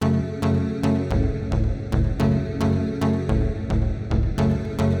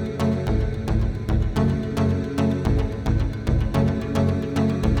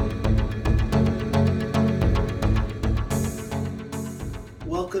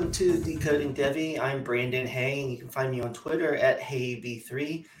Welcome to Decoding Devi. I'm Brandon Hay, and you can find me on Twitter at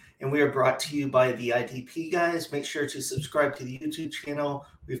HeyB3. And we are brought to you by the IDP guys. Make sure to subscribe to the YouTube channel.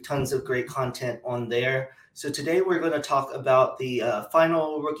 We have tons of great content on there. So today we're going to talk about the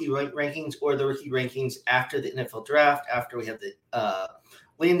final rookie rankings, or the rookie rankings after the NFL draft, after we have the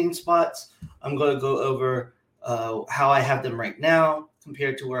landing spots. I'm going to go over how I have them right now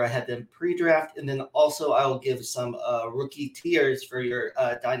compared to where I had them pre-draft. And then also I'll give some rookie tiers for your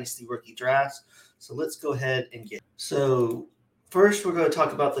Dynasty rookie drafts. So let's go ahead and get. So first we're going to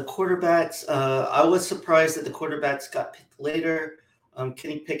talk about the quarterbacks. I was surprised that the quarterbacks got picked later.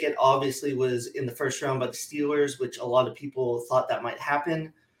 Kenny Pickett obviously was in the first round by the Steelers, which a lot of people thought that might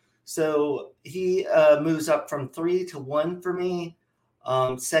happen. So he moves up from 3 to 1 for me.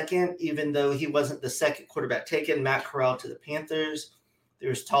 Second, even though he wasn't the second quarterback taken, Matt Corral to the Panthers.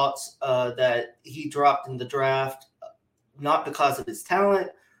 There's talks that he dropped in the draft, not because of his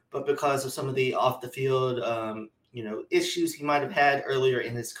talent, but because of some of the off the field, issues he might have had earlier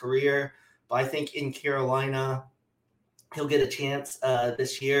in his career. But I think in Carolina, he'll get a chance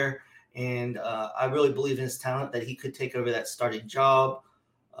this year. And I really believe in his talent, that he could take over that starting job.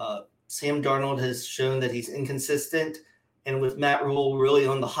 Sam Darnold has shown that he's inconsistent. And with Matt Rule really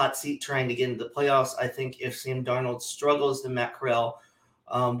on the hot seat trying to get into the playoffs, I think if Sam Darnold struggles, then Matt Corral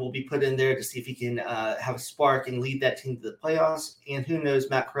will be put in there to see if he can have a spark and lead that team to the playoffs. And who knows,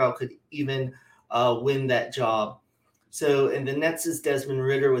 Matt Corral could even win that job. So in the Nets is Desmond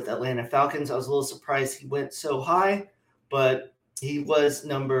Ridder with Atlanta Falcons. I was a little surprised he went so high, but he was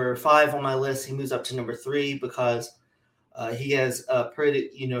number 5 on my list. He moves up to number 3 because he has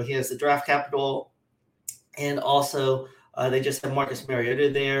he has the draft capital, and also they just have Marcus Mariota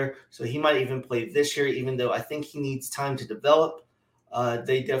there, so he might even play this year, even though I think he needs time to develop.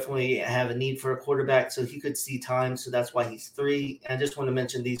 They definitely have a need for a quarterback, so he could see time, so that's why he's 3. And I just want to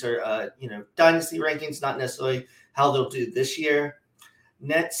mention these are, dynasty rankings, not necessarily how they'll do this year.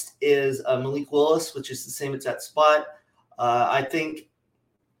 Next is Malik Willis, which is the same exact spot. I think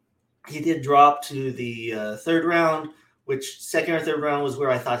he did drop to the third round, which second or third round was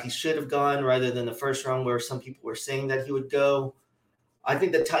where I thought he should have gone rather than the first round where some people were saying that he would go. I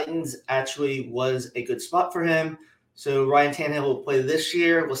think the Titans actually was a good spot for him. So Ryan Tannehill will play this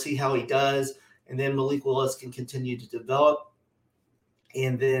year. We'll see how he does. And then Malik Willis can continue to develop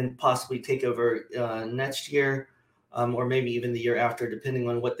and then possibly take over next year or maybe even the year after, depending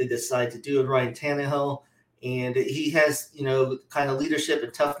on what they decide to do with Ryan Tannehill. And he has, kind of leadership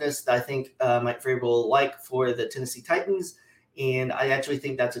and toughness that I think Mike Vrabel will like for the Tennessee Titans. And I actually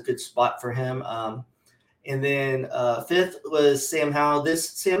think that's a good spot for him. And then fifth was Sam Howell.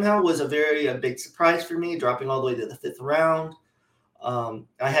 Sam Howell was a big surprise for me, dropping all the way to the 5th round.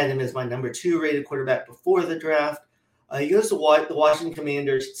 I had him as my number 2 rated quarterback before the draft. He goes to the Washington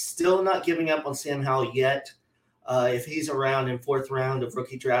Commanders, still not giving up on Sam Howell yet. If he's around in 4th round of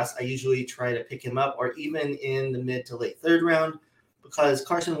rookie drafts, I usually try to pick him up, or even in the mid to late 3rd round, because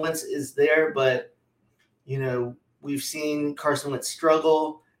Carson Wentz is there. But, we've seen Carson Wentz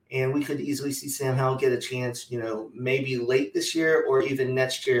struggle, and we could easily see Sam Howell get a chance, maybe late this year or even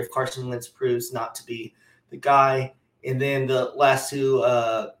next year if Carson Wentz proves not to be the guy. And then the last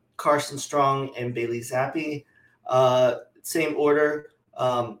 2, Carson Strong and Bailey Zappi, same order.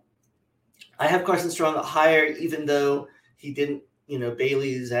 I have Carson Strong higher, even though he didn't,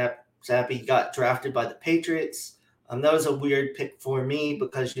 Bailey Zappi got drafted by the Patriots. That was a weird pick for me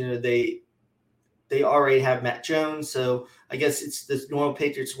because, they already have Matt Jones. So I guess it's the normal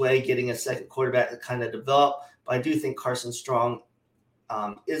Patriots way, getting a second quarterback to kind of develop. But I do think Carson Strong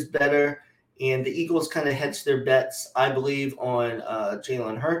is better. And the Eagles kind of hedged their bets, I believe, on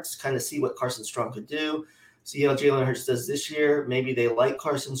Jalen Hurts, kind of see what Carson Strong could do. See how Jalen Hurts does this year. Maybe they like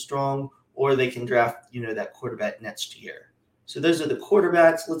Carson Strong, or they can draft, that quarterback next year. So those are the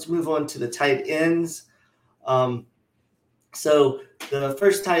quarterbacks. Let's move on to the tight ends. So the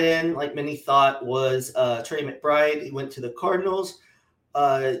first tight end, like many thought, was Trey McBride. He went to the Cardinals.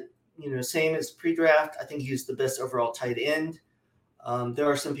 Same as pre-draft. I think he was the best overall tight end. There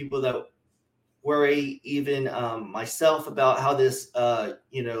are some people that worry, even myself, about how this,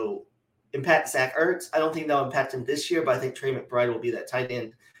 impacts Zach Ertz. I don't think that'll impact him this year, but I think Trey McBride will be that tight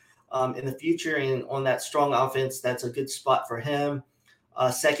end in the future. And on that strong offense, that's a good spot for him.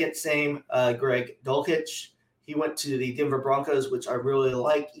 Second, Greg Dulcich. He went to the Denver Broncos, which I really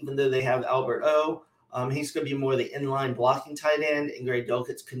like, even though they have Albert O. He's going to be more the inline blocking tight end, and Greg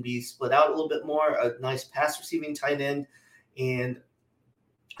Dulcich can be split out a little bit more, a nice pass receiving tight end. And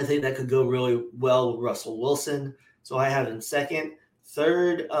I think that could go really well with Russell Wilson. So I have him second.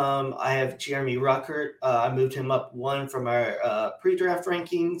 Third, I have Jeremy Ruckert. I moved him up one from our pre-draft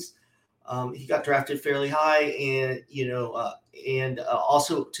rankings. He got drafted fairly high, and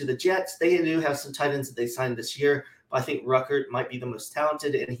also to the Jets. They do have some tight ends that they signed this year, but I think Ruckert might be the most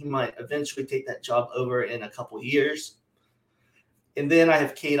talented, and he might eventually take that job over in a couple of years. And then I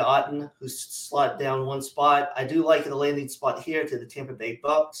have Cade Otton, who's slot down one spot. I do like the landing spot here to the Tampa Bay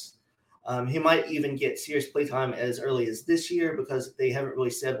Bucks. He might even get serious playtime as early as this year because they haven't really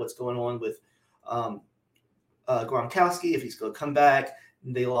said what's going on with Gronkowski, if he's going to come back.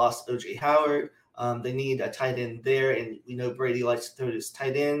 They lost O.J. Howard. They need a tight end there, and we know Brady likes to throw to his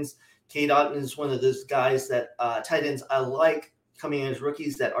tight ends. Cade Otton is one of those guys that tight ends I like coming in as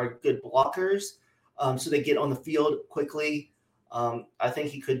rookies that are good blockers, so they get on the field quickly. I think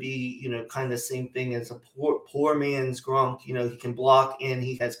he could be, kind of the same thing as a poor man's Gronk. He can block and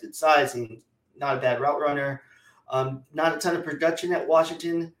he has good size and not a bad route runner. Not a ton of production at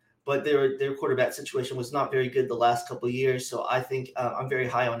Washington, but their quarterback situation was not very good the last couple of years. So I think I'm very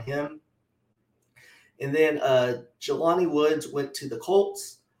high on him. And then Jelani Woods went to the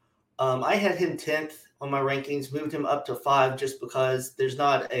Colts. I had him 10th on my rankings, moved him up to 5 just because there's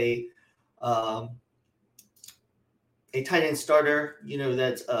not a tight end starter,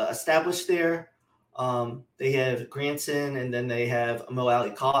 that's established there. They have Granson, and then they have Mo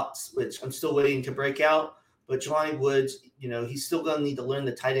Alley-Cox, which I'm still waiting to break out. But Jelani Woods, he's still going to need to learn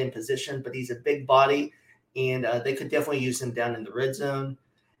the tight end position, but he's a big body, and they could definitely use him down in the red zone.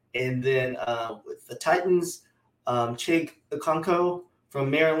 And then with the Titans, Chig Okonkwo from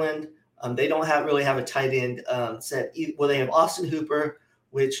Maryland, they don't really have a tight end set. Well, they have Austin Hooper,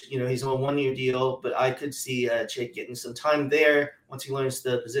 which, he's on a 1-year deal, but I could see Chig getting some time there once he learns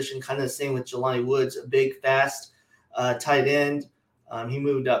the position. Kind of the same with Jelani Woods, a big, fast tight end. He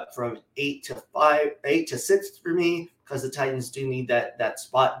moved up from 8 to 6 for me because the Titans do need that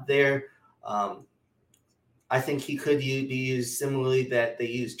spot there. I think he could be used similarly that they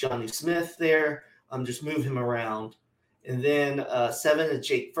use Jonnu Smith there. Just move him around. And then 7 is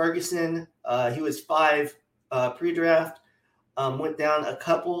Jake Ferguson. He was 5 pre-draft. Went down a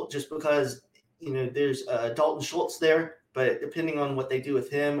couple just because, there's Dalton Schultz there. But depending on what they do with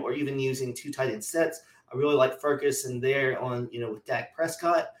him or even using 2 tight end sets, I really like Ferguson there on, with Dak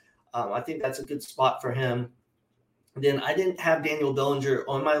Prescott. I think that's a good spot for him. Then I didn't have Daniel Bellinger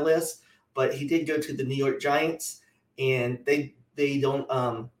on my list, but he did go to the New York Giants, and they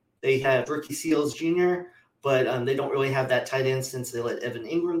don't they have Ricky Seals Jr., but they don't really have that tight end since they let Evan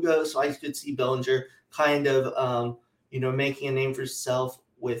Ingram go. So I could see Bellinger kind of making a name for himself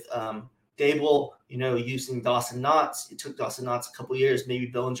with Dable, using Dawson Knox. It took Dawson Knox a couple years. Maybe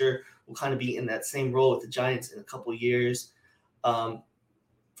Bellinger will kind of be in that same role with the Giants in a couple years. For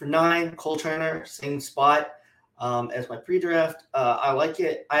 9, Cole Turner, same spot as my pre-draft. I like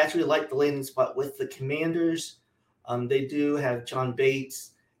it. I actually like the landing spot with the Commanders. They do have John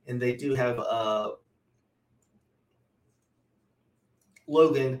Bates, and they do have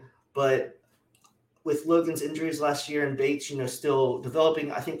Logan, but with Logan's injuries last year and Bates, still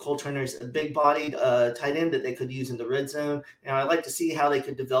developing, I think Cole Turner is a big-bodied tight end that they could use in the red zone. And I'd like to see how they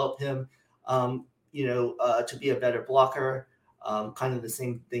could develop him, to be a better blocker, kind of the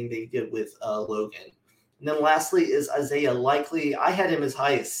same thing they did with Logan. And then lastly is Isaiah Likely. I had him as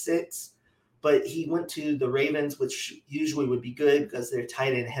high as 6, but he went to the Ravens, which usually would be good because they're a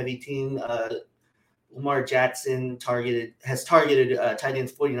tight end heavy team. Lamar Jackson has targeted tight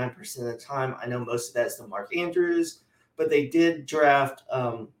ends 49% of the time. I know most of that is the Mark Andrews, but they did draft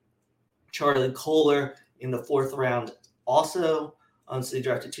Charlie Kohler in the 4th round also. So they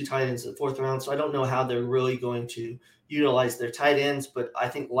drafted 2 tight ends in the 4th round. So I don't know how they're really going to utilize their tight ends, but I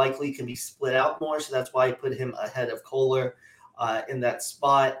think Likely can be split out more. So that's why I put him ahead of Kohler in that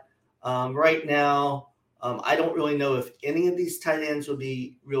spot. Right now, I don't really know if any of these tight ends will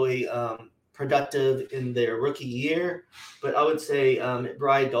be really productive in their rookie year, but I would say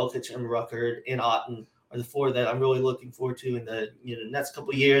McBride, Dulcich, and Ruckert and Otton are the 4 that I'm really looking forward to in the next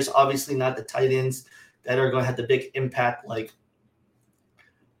couple of years. Obviously, not the tight ends that are going to have the big impact like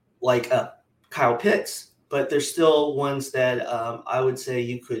Kyle Pitts, but there's still ones that I would say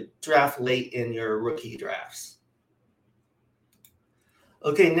you could draft late in your rookie drafts.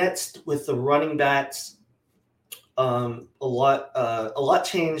 Okay, next with the running backs. A lot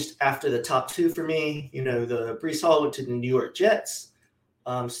changed after the top 2 for me. The Breece Hall went to the New York Jets.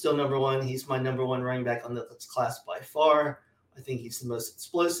 Still number 1. He's my number 1 running back on this class by far. I think he's the most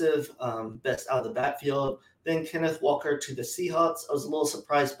explosive, best out of the backfield. Then Kenneth Walker to the Seahawks. I was a little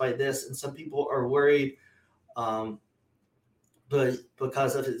surprised by this, and some people are worried, but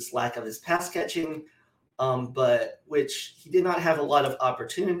because of his lack of his pass catching. but which he did not have a lot of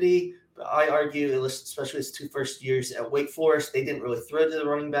opportunity. But I argue, especially his 2 first years at Wake Forest, they didn't really throw to the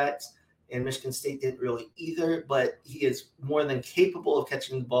running backs, and Michigan State didn't really either. But he is more than capable of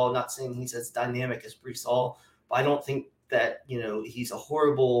catching the ball. Not saying he's as dynamic as Breece Hall, but I don't think that he's a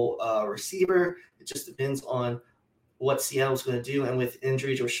horrible receiver. It just depends on what Seattle's going to do. And with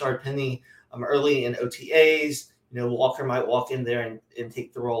injury to Rashard Penny early in OTAs, Walker might walk in there and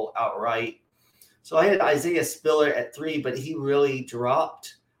take the role outright. So I had Isaiah Spiller at 3, but he really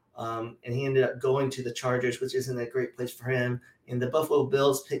dropped, and he ended up going to the Chargers, which isn't a great place for him. And the Buffalo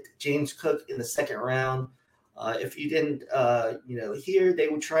Bills picked James Cook in the 2nd round. If you didn't, hear, they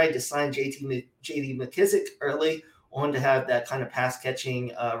would try to sign J.D. McKissick early on to have that kind of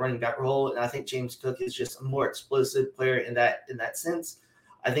pass-catching running back role, and I think James Cook is just a more explosive player in that sense.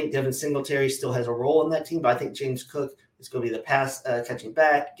 I think Devin Singletary still has a role in that team, but I think James Cook is going to be the pass catching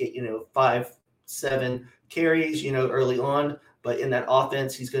back, get 5-7 carries, early on. But in that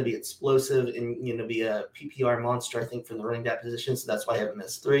offense, he's going to be explosive and be a PPR monster, I think, from the running back position. So that's why I have him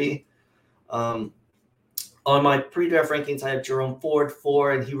as 3. On my pre-draft rankings, I have Jerome Ford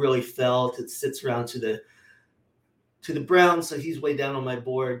 4, and he really fell to 6th round to the Browns, so he's way down on my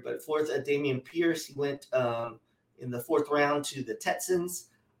board. But 4th at Dameon Pierce, he went in the 4th round to the Texans.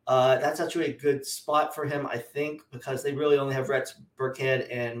 That's actually a good spot for him, I think, because they really only have Rex Burkhead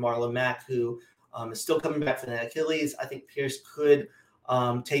and Marlon Mack, who is still coming back from the Achilles. I think Pierce could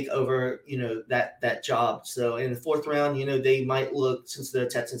take over, that job. So in the 4th round, they might look, since the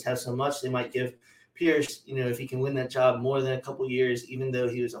Texans have so much, they might give Pierce, if he can win that job, more than a couple years, even though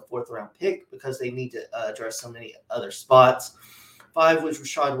he was a 4th round pick, because they need to address so many other spots. 5 was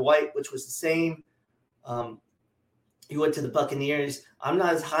Rachaad White, which was the same. He went to the Buccaneers. I'm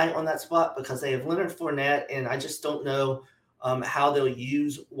not as high on that spot because they have Leonard Fournette, and I just don't know how they'll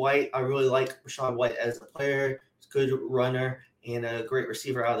use White. I really like Rachaad White as a player. He's a good runner and a great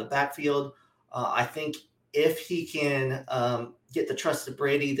receiver out of the backfield. I think if he can get the trust of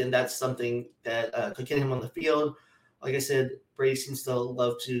Brady, then that's something that could get him on the field. Like I said, Brady seems to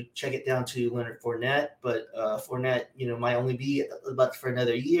love to check it down to Leonard Fournette, but Fournette, might only be about for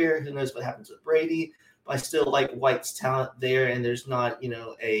another year. Who knows what happens with Brady? But I still like White's talent there, and there's not,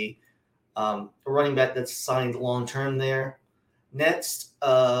 a running back that's signed long-term there. Next,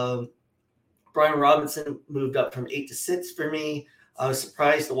 Brian Robinson moved up from 8 to 6 for me. I was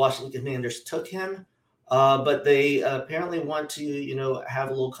surprised the Washington Commanders took him. But they apparently want to, have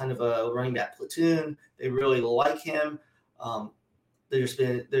a little kind of a running back platoon. They really like him. There's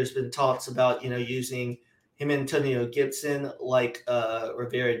been talks about, using him and Antonio Gibson like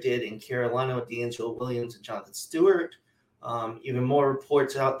Rivera did in Carolina with D'Angelo Williams and Jonathan Stewart. Even more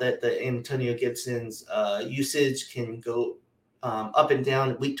reports out that the Antonio Gibson's usage can go up and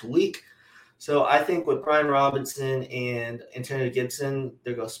down week to week. So I think with Brian Robinson and Antonio Gibson,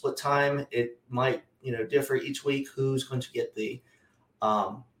 they're going to split time. It might differ each week who's going to get the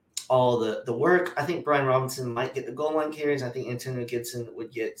all the work. I think Brian Robinson might get the goal line carries. I think Antonio Gibson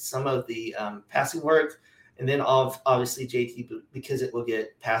would get some of the passing work, and then obviously JT, because it will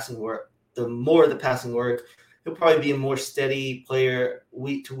get passing work. The more the passing work, he'll probably be a more steady player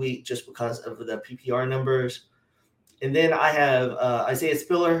week to week just because of the PPR numbers. And then I have Isaiah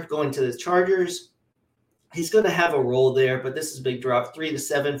Spiller going to the Chargers. He's going to have a role there, but this is a big drop, 3 to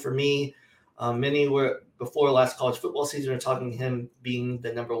 7 for me. Many were before last college football season are talking him being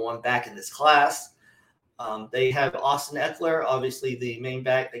the number 1 back in this class. They have Austin Eckler, obviously the main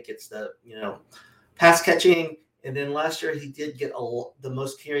back that gets the pass catching, and then last year he did get the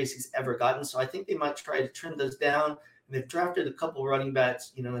most carries he's ever gotten. So I think they might try to trim those down. And they've drafted a couple running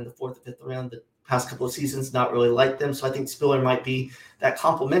backs, in the 4th or 5th round the past couple of seasons, not really like them. So I think Spiller might be that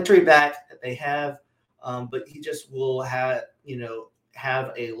complementary back that they have, but he just will have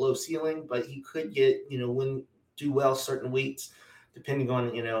a low ceiling, but he could get, do well certain weeks, depending on,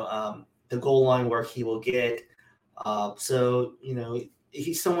 the goal line work he will get. So,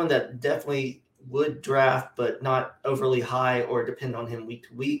 he's someone that definitely would draft, but not overly high or depend on him week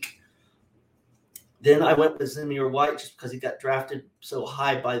to week. Then I went with Zamir White just because he got drafted so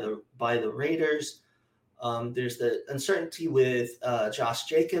high by the Raiders. There's the uncertainty with Josh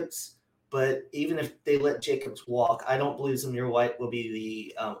Jacobs. But even if they let Jacobs walk, I don't believe Zamir White will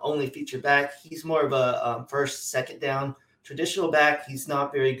be the only feature back. He's more of a first, second down traditional back. He's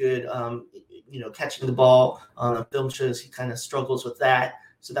not very good, catching the ball. Film shows he kind of struggles with that.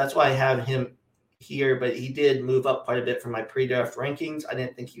 So that's why I have him here. But he did move up quite a bit from my pre-draft rankings. I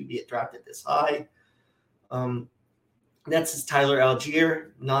didn't think he would be drafted this high. Next is Tyler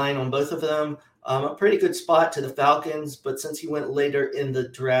Algier, 9 on both of them. A pretty good spot to the Falcons. But since he went later in the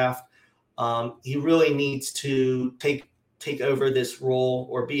draft, He really needs to take over this role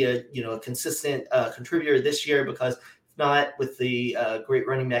or be a consistent contributor this year, because if not, with the great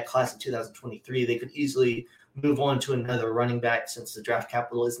running back class of 2023, they could easily move on to another running back since the draft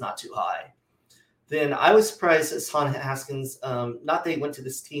capital is not too high. Then I was surprised at Hassan Haskins. Not that he went to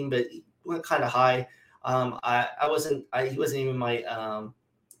this team, but he went kind of high. He wasn't even my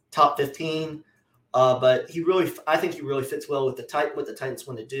top 15. But I think he really fits well with what the Titans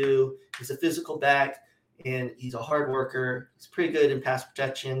want to do. He's a physical back, and he's a hard worker. He's pretty good in pass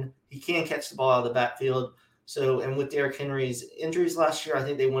protection. He can catch the ball out of the backfield. So, and with Derrick Henry's injuries last year, I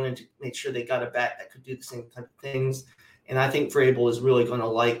think they wanted to make sure they got a back that could do the same type of things. And I think Vrabel is really going to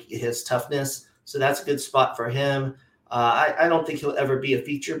like his toughness. So that's a good spot for him. I don't think he'll ever be a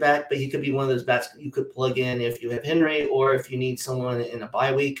feature back, but he could be one of those backs you could plug in if you have Henry or if you need someone in a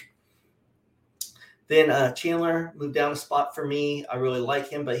bye week. Then Chandler moved down a spot for me. I really like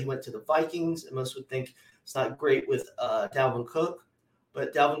him, but he went to the Vikings, and most would think it's not great with Dalvin Cook.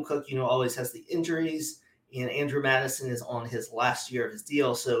 But Dalvin Cook, always has the injuries, and Andrew Madison is on his last year of his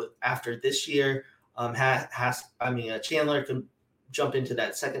deal. So after this year, Chandler can jump into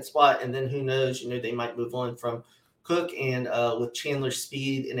that second spot, and then who knows, they might move on from Cook, and with Chandler's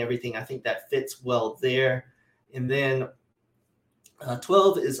speed and everything, I think that fits well there. And then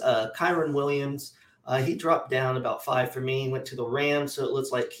 12 is Kyren Williams. He dropped down about 5 for me, went to the Rams, so it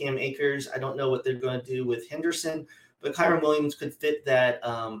looks like Cam Akers. I don't know what they're going to do with Henderson, but Kyren Williams could fit that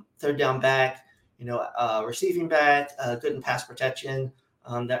third down back, receiving back, good in pass protection.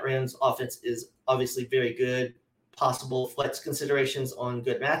 That Rams offense is obviously very good. Possible flex considerations on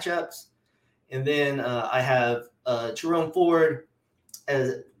good matchups. And then I have Jerome Ford,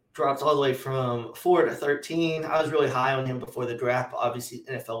 as dropped all the way from 4 to 13. I was really high on him before the draft, but obviously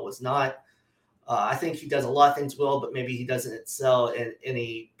NFL was not. I think he does a lot of things well, but maybe he doesn't excel in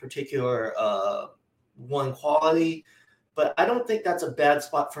any particular one quality. But I don't think that's a bad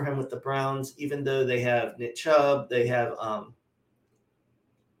spot for him with the Browns, even though they have Nick Chubb, they have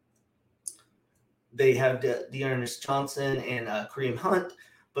Dearness Johnson and Kareem Hunt.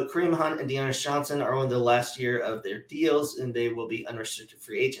 But Kareem Hunt and Dearness Johnson are on the last year of their deals, and they will be unrestricted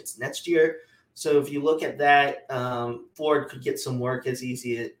free agents next year. So if you look at that, Ford could get some work as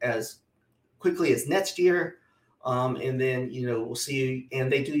quickly as next year. And then, we'll see.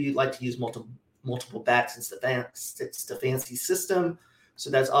 And they do like to use multiple backs in Stefanski's system. So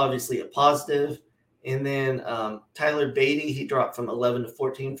that's obviously a positive. And then Tyler Beatty, he dropped from 11 to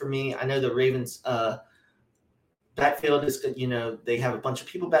 14 for me. I know the Ravens backfield is good. They have a bunch of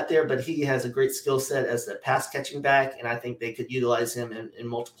people back there, but he has a great skill set as the pass catching back. And I think they could utilize him in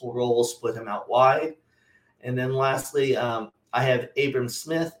multiple roles, split him out wide. And then lastly, I have Abram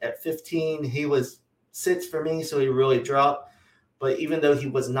Smith at 15. He was 6 for me, so he really dropped. But even though he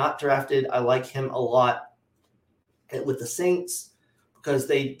was not drafted, I like him a lot with the Saints, because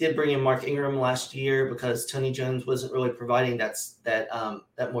they did bring in Mark Ingram last year because Tony Jones wasn't really providing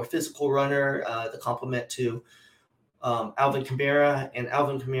that more physical runner, the complement to Alvin Kamara. And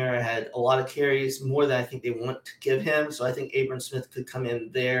Alvin Kamara had a lot of carries, more than I think they want to give him. So I think Abram Smith could come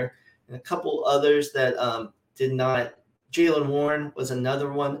in there. And a couple others that did not. Jaylen Warren was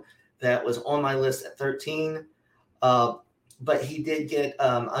another one that was on my list at 13. But he did get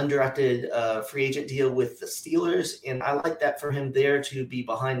undrafted free agent deal with the Steelers, and I like that for him there to be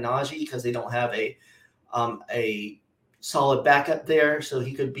behind Najee, because they don't have a solid backup there. So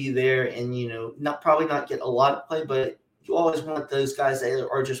he could be there and probably not get a lot of play, but you always want those guys that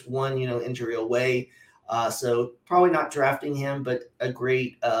are just one injury away. So probably not drafting him, but a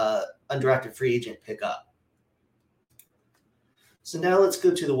great undrafted free agent pickup. So now let's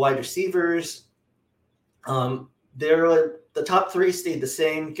go to the wide receivers. The top 3 stayed the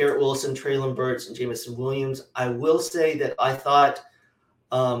same: Garrett Wilson, Treylon Burks, and Jameson Williams. I will say that I thought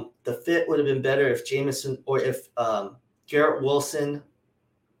the fit would have been better if Garrett Wilson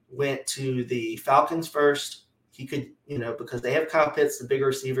went to the Falcons first. He could, because they have Kyle Pitts, the bigger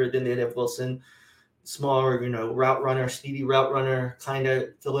receiver, then they'd have Wilson, smaller, route runner, speedy route runner, kind of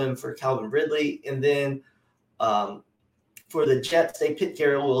fill in for Calvin Ridley. And then for the Jets, they picked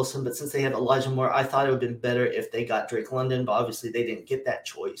Garrett Wilson, but since they have Elijah Moore, I thought it would have been better if they got Drake London, but obviously they didn't get that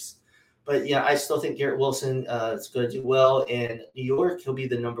choice. But yeah, I still think Garrett Wilson is going to do well in New York. He'll be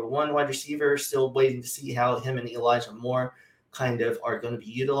the number 1 wide receiver. Still waiting to see how him and Elijah Moore kind of are going to be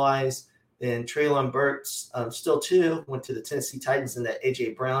utilized. Then Treylon Burks, still 2, went to the Tennessee Titans in that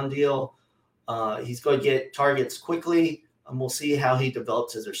A.J. Brown deal. He's going to get targets quickly. We'll see how he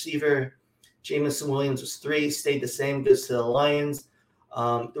develops as a receiver. Jameson Williams was 3, stayed the same, goes to the Lions.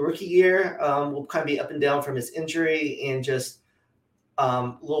 The rookie year will kind of be up and down from his injury, and just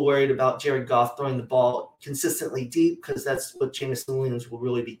a little worried about Jared Goff throwing the ball consistently deep because that's what Jameson Williams will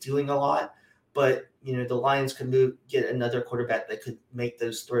really be doing a lot. But, the Lions could get another quarterback that could make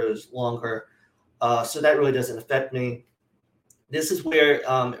those throws longer. So that really doesn't affect me. This is where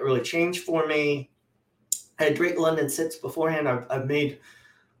it really changed for me. I had Drake London sits beforehand. I've made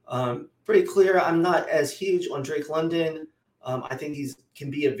pretty clear I'm not as huge on Drake London. I think he can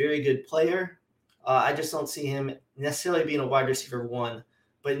be a very good player. I just don't see him necessarily being a wide receiver one.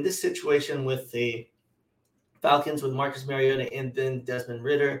 But in this situation with the Falcons, with Marcus Mariota and then Desmond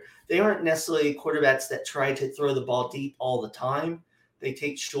Ridder, they aren't necessarily quarterbacks that try to throw the ball deep all the time. They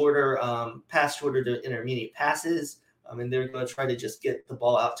take shorter to intermediate passes, and they're going to try to just get the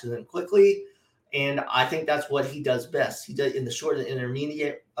ball out to them quickly. And I think that's what he does best. He does in the short and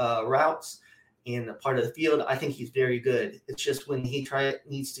intermediate routes in a part of the field. I think he's very good. It's just when he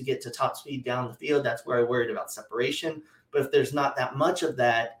needs to get to top speed down the field, that's where I worried about separation. But if there's not that much of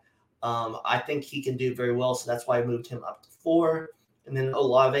that, I think he can do very well. So that's why I moved him up to 4. And then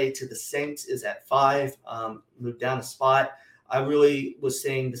Olave to the Saints is at 5, moved down a spot. I really was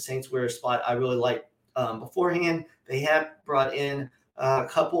saying the Saints were a spot I really liked beforehand. They have brought in a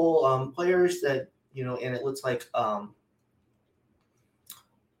couple players that, and it looks like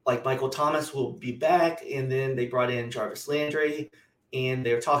Michael Thomas will be back. And then they brought in Jarvis Landry, and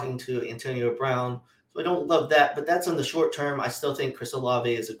they're talking to Antonio Brown. So I don't love that, but that's on the short term. I still think Chris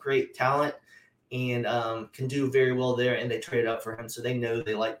Olave is a great talent and can do very well there, and they traded up for him, so they know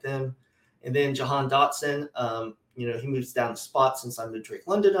they like them. And then Jahan Dotson, he moves down the spot since I moved Drake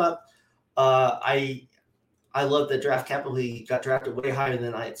London up. I love the draft capital. He got drafted way higher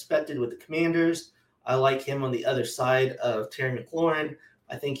than I expected with the Commanders. I like him on the other side of Terry McLaurin.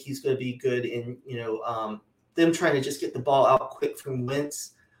 I think he's going to be good in, them trying to just get the ball out quick from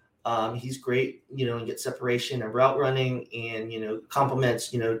Wentz. He's great, and get separation and route running and,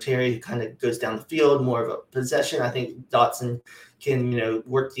 complements, Terry kind of goes down the field, more of a possession. I think Dotson can,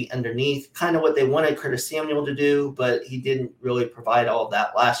 work the underneath, kind of what they wanted Curtis Samuel to do, but he didn't really provide all of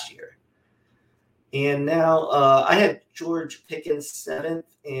that last year. And now I had George Pickens 7th,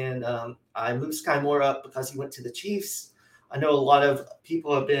 and I moved Sky Moore up because he went to the Chiefs. I know a lot of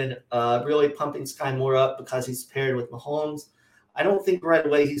people have been really pumping Sky Moore up because he's paired with Mahomes. I don't think right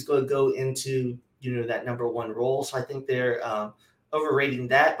away he's going to go into, that number 1 role. So I think they're overrating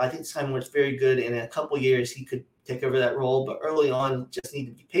that. I think Sky Moore's very good. And in a couple years, he could take over that role. But early on, just need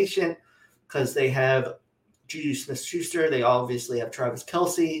to be patient because they have Juju Smith-Schuster. They obviously have Travis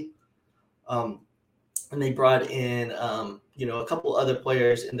Kelce. And they brought in, a couple other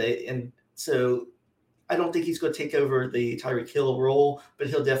players. And so I don't think he's going to take over the Tyreek Hill role, but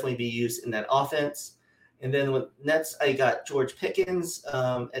he'll definitely be used in that offense. And then with Nets, I got George Pickens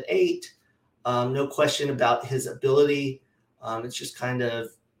at 8. No question about his ability. It's just kind of,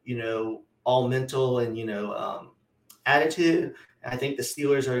 all mental and, attitude. And I think the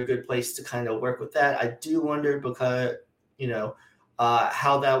Steelers are a good place to kind of work with that. I do wonder because,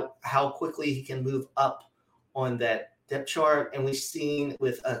 how quickly he can move up on that depth chart. And we've seen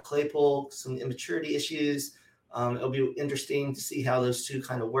with Claypool some immaturity issues. It'll be interesting to see how those two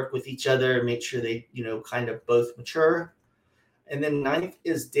kind of work with each other, make sure they, kind of both mature. And then 9th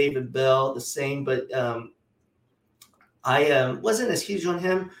is David Bell, the same, but I wasn't as huge on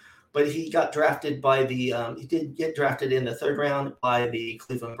him, but he got drafted by he did get drafted in the 3rd round by the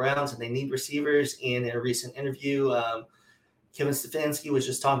Cleveland Browns, and they need receivers. And in a recent interview, Kevin Stefanski was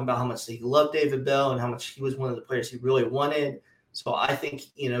just talking about how much he loved David Bell and how much he was one of the players he really wanted. So I think,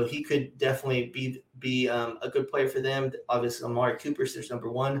 he could definitely be a good player for them. Obviously, Amari Cooper's their number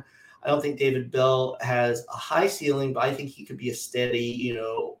 1. I don't think David Bell has a high ceiling, but I think he could be a steady,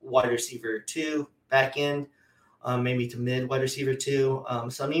 wide receiver 2 back end, maybe to mid wide receiver 2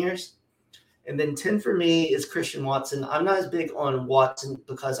 some years. And then 10 for me is Christian Watson. I'm not as big on Watson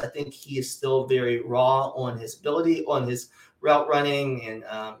because I think he is still very raw on his ability, on his route running and,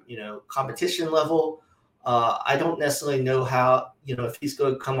 competition level. I don't necessarily know how, if he's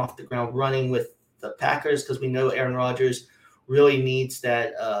going to come off the ground running with the Packers, because we know Aaron Rodgers really needs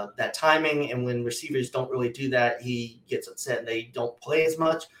that timing. And when receivers don't really do that, he gets upset and they don't play as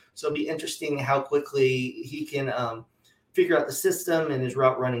much. So it'll be interesting how quickly he can figure out the system and his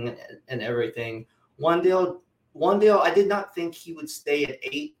route running and everything. Wandale, I did not think he would stay at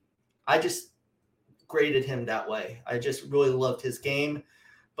 8. I just graded him that way. I just really loved his game.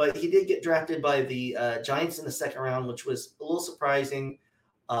 But he did get drafted by the Giants in the 2nd round, which was a little surprising.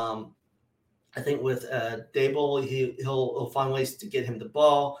 I think with Dable, he'll find ways to get him the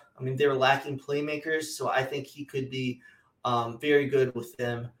ball. I mean, they're lacking playmakers, so I think he could be very good with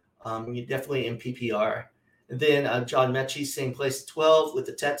them. Definitely in PPR. And then John Mechie, same place, 12 with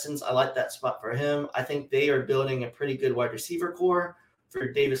the Texans. I like that spot for him. I think they are building a pretty good wide receiver core for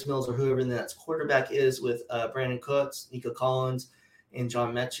Davis Mills or whoever the next quarterback is with Brandon Cooks, Nico Collins, and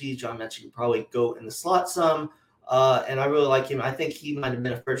John Mechie. John Mechie can probably go in the slot some. And I really like him. I think he might have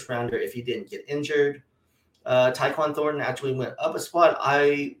been a first rounder if he didn't get injured. Tyquan Thornton actually went up a spot.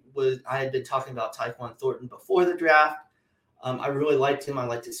 I had been talking about Tyquan Thornton before the draft. I really liked him. I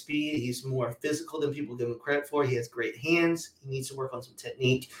liked his speed. He's more physical than people give him credit for. He has great hands. He needs to work on some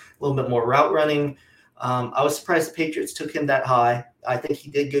technique, a little bit more route running. I was surprised the Patriots took him that high. I think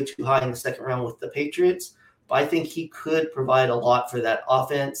he did go too high in the second round with the Patriots, but I think he could provide a lot for that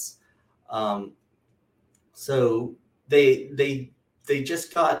offense. So they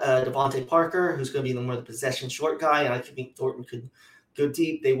just got Devontae Parker, who's going to be the more the possession short guy, and I think Thornton could go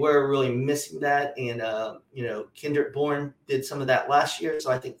deep. They were really missing that, and Kendrick Bourne did some of that last year, so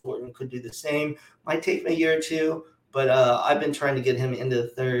I think Thornton could do the same. Might take him a year or two, but I've been trying to get him into the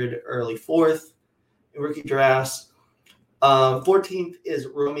third, early fourth in rookie drafts. 14th is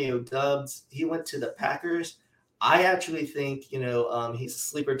Romeo Doubs. He went to the Packers. I actually think he's a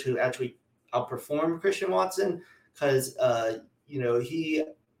sleeper to actually outperform Christian Watson because he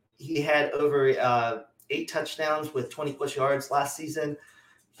had over 8 touchdowns with 20+ yards last season.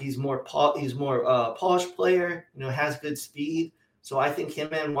 He's more polished player, has good speed. So I think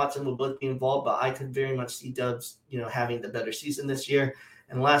him and Watson will both be involved, but I could very much see Doubs, having the better season this year.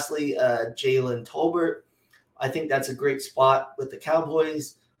 And lastly, Jalen Tolbert. I think that's a great spot with the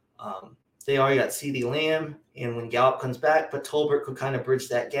Cowboys. They already got CeeDee Lamb, and when Gallup comes back, but Tolbert could kind of bridge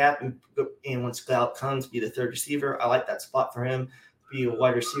that gap. And once Gallup comes, be the third receiver. I like that spot for him. Be a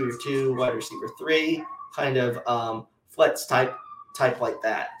wide receiver 2, wide receiver 3, kind of flex type like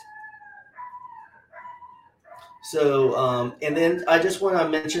that. So, and then I just want to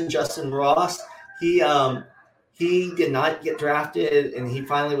mention Justin Ross. He did not get drafted, and he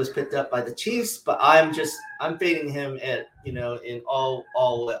finally was picked up by the Chiefs. But I'm fading him at in all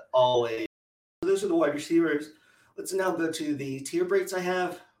ways. So those are the wide receivers. Let's now go to the tier breaks I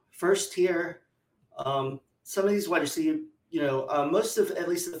have. First tier, some of these wide receivers. Most of at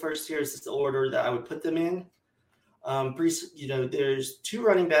least the first tier is the order that I would put them in. There's 2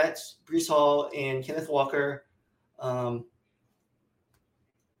 running backs, Breece Hall and Kenneth Walker.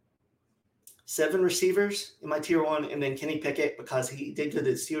 7 receivers in my tier 1, and then Kenny Pickett because he did go to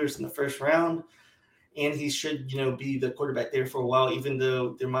the Steelers in the first round, and he should be the quarterback there for a while. Even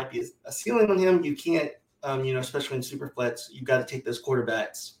though there might be a ceiling on him, you can't especially in Superflex, you got to take those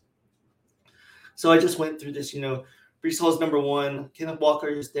quarterbacks. So I just went through this. Breece Hall's number 1. Kenneth Walker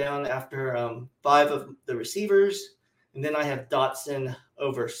is down after 5 of the receivers. And then I have Dotson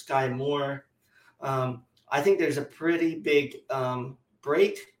over Sky Moore. I think there's a pretty big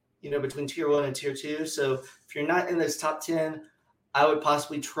break, between tier 1 and tier 2. So if you're not in this top 10, I would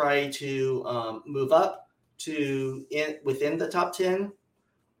possibly try to move up to within the top 10.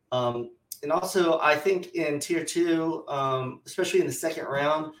 And also, I think in tier 2, especially in the second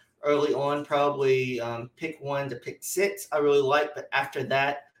round, early on, probably pick 1 to pick 6 I really like, but after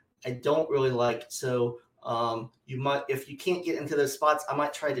that I don't really like. So you might, if you can't get into those spots, I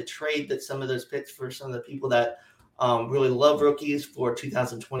might try to trade some of those picks for some of the people that really love rookies for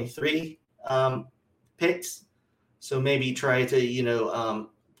 2023 picks. So maybe try to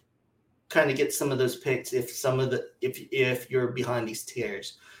kind of get some of those picks if you're behind these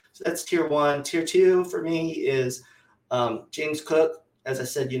tiers. So that's tier 1. Tier 2 for me is James Cook. As I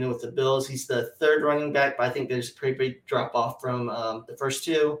said, with the Bills, he's the 3rd running back, but I think there's a pretty big drop off from the first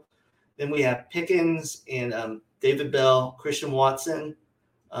 2. Then we have Pickens and David Bell, Christian Watson,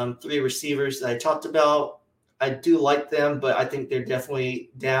 3 receivers that I talked about. I do like them, but I think they're definitely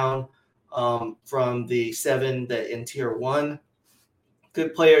down from the 7 that in tier 1.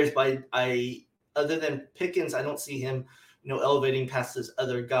 Good players, but other than Pickens, I don't see him, elevating past those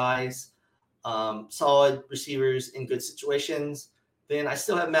other guys. Solid receivers in good situations. Then I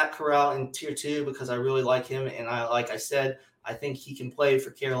still have Matt Corral in tier 2 because I really like him. And like I said, I think he can play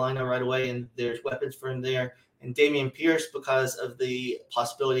for Carolina right away, and there's weapons for him there. And Dameon Pierce, because of the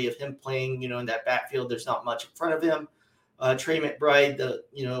possibility of him playing, in that backfield, there's not much in front of him. Trey McBride, the,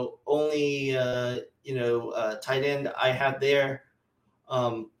 only, tight end I have there.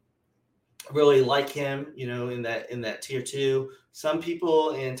 Really like him, in that tier 2. Some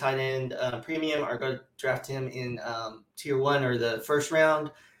people in tight end premium are going to draft him in tier 1 or the first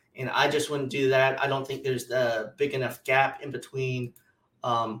round, and I just wouldn't do that. I don't think there's a big enough gap in between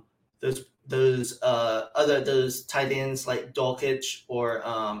those tight ends like Dulcich or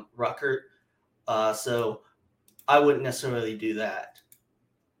Ruckert. So I wouldn't necessarily do that.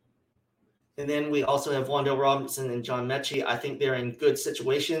 And then we also have Wan'Dale Robinson and John Mechie. I think they're in good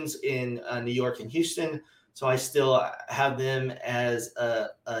situations in New York and Houston. So I still have them as a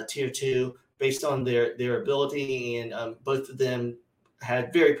tier 2 based on their ability. And both of them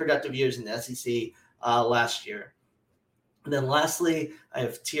had very productive years in the SEC last year. And then lastly, I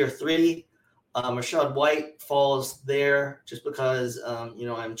have tier 3. Rachaad White falls there just because, I'm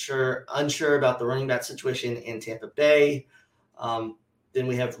unsure about the running back situation in Tampa Bay. Then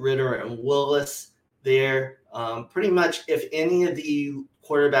we have Ridder and Willis there. Pretty much if any of the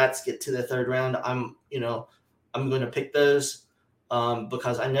quarterbacks get to the third round, I'm going to pick those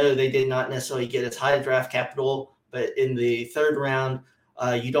because I know they did not necessarily get as high draft capital, but in the third round,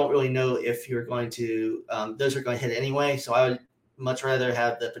 you don't really know if you're going to those are going to hit anyway. So I would much rather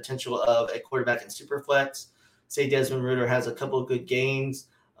have the potential of a quarterback in Superflex. Say Desmond Ridder has a couple of good games,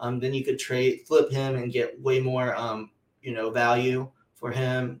 then you could flip him and get way more value for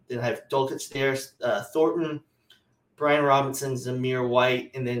him. Then I have Dulcich there, Thornton, Brian Robinson, Zamir White,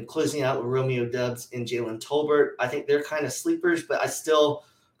 and then closing out with Romeo Doubs and Jalen Tolbert. I think they're kind of sleepers, but I still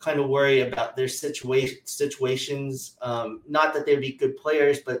kind of worry about their situations. Not that they would be good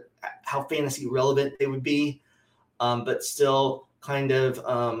players, but how fantasy relevant they would be. But still kind of,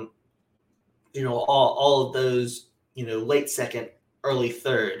 all of those, late second, early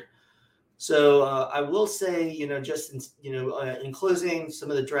third. So I will say, just in closing,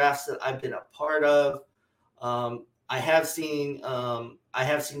 some of the drafts that I've been a part of, I have seen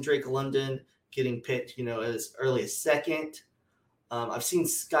Drake London getting picked, as early as second. I've seen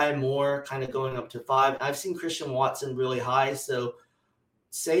Sky Moore kind of going up to 5. I've seen Christian Watson really high. So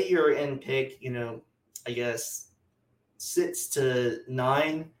say you're in pick, I guess 6 to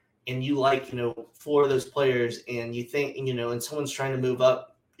 9, and you like, 4 of those players, and you think, and someone's trying to move up,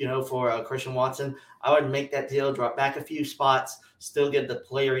 for Christian Watson, I would make that deal, drop back a few spots, still get the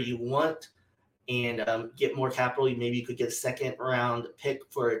player you want, and get more capital. Maybe you could get a second round pick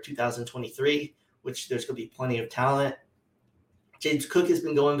for 2023, which there's going to be plenty of talent. James Cook has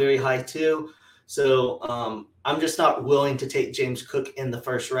been going very high too. So I'm just not willing to take James Cook in the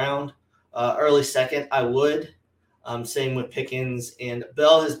first round. Early second, I would. Same with Pickens, and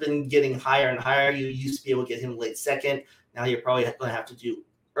Bell has been getting higher and higher. You used to be able to get him late second. Now you're probably going to have to do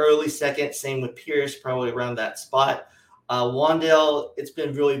early second. Same with Pierce, probably around that spot. Wan'Dale, it's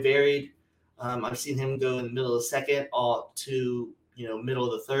been really varied. I've seen him go in the middle of the second all to, middle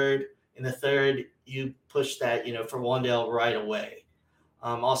of the third. In the third, you push that, for Wan'Dale right away.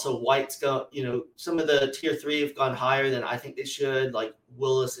 Also, White's go, some of the tier 3 have gone higher than I think they should, like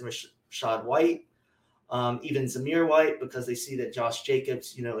Willis and Rachaad White. Even Zamir White, because they see that Josh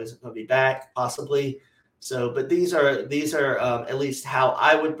Jacobs, isn't going to be back possibly. So, but these are at least how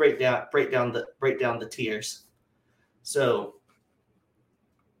I would break down the tiers. So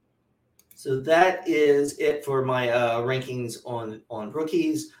that is it for my rankings on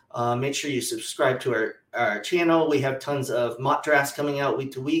rookies. Make sure you subscribe to our channel. We have tons of mock drafts coming out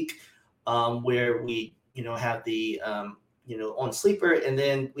week to week, where we have the on Sleeper, and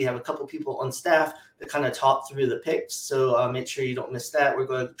then we have a couple people on staff that kind of talk through the picks. So make sure you don't miss that. We're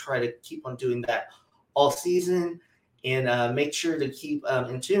going to try to keep on doing that all season, and make sure to keep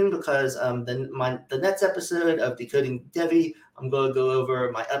in tune, because the next episode of Decoding Devy, I'm going to go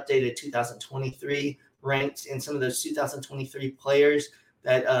over my updated 2023 ranks and some of those 2023 players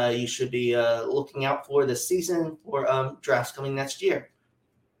that you should be looking out for this season for drafts coming next year.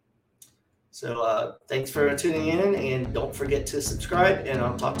 So thanks for tuning in, and don't forget to subscribe, and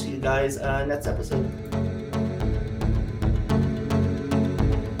I'll talk to you guys next episode.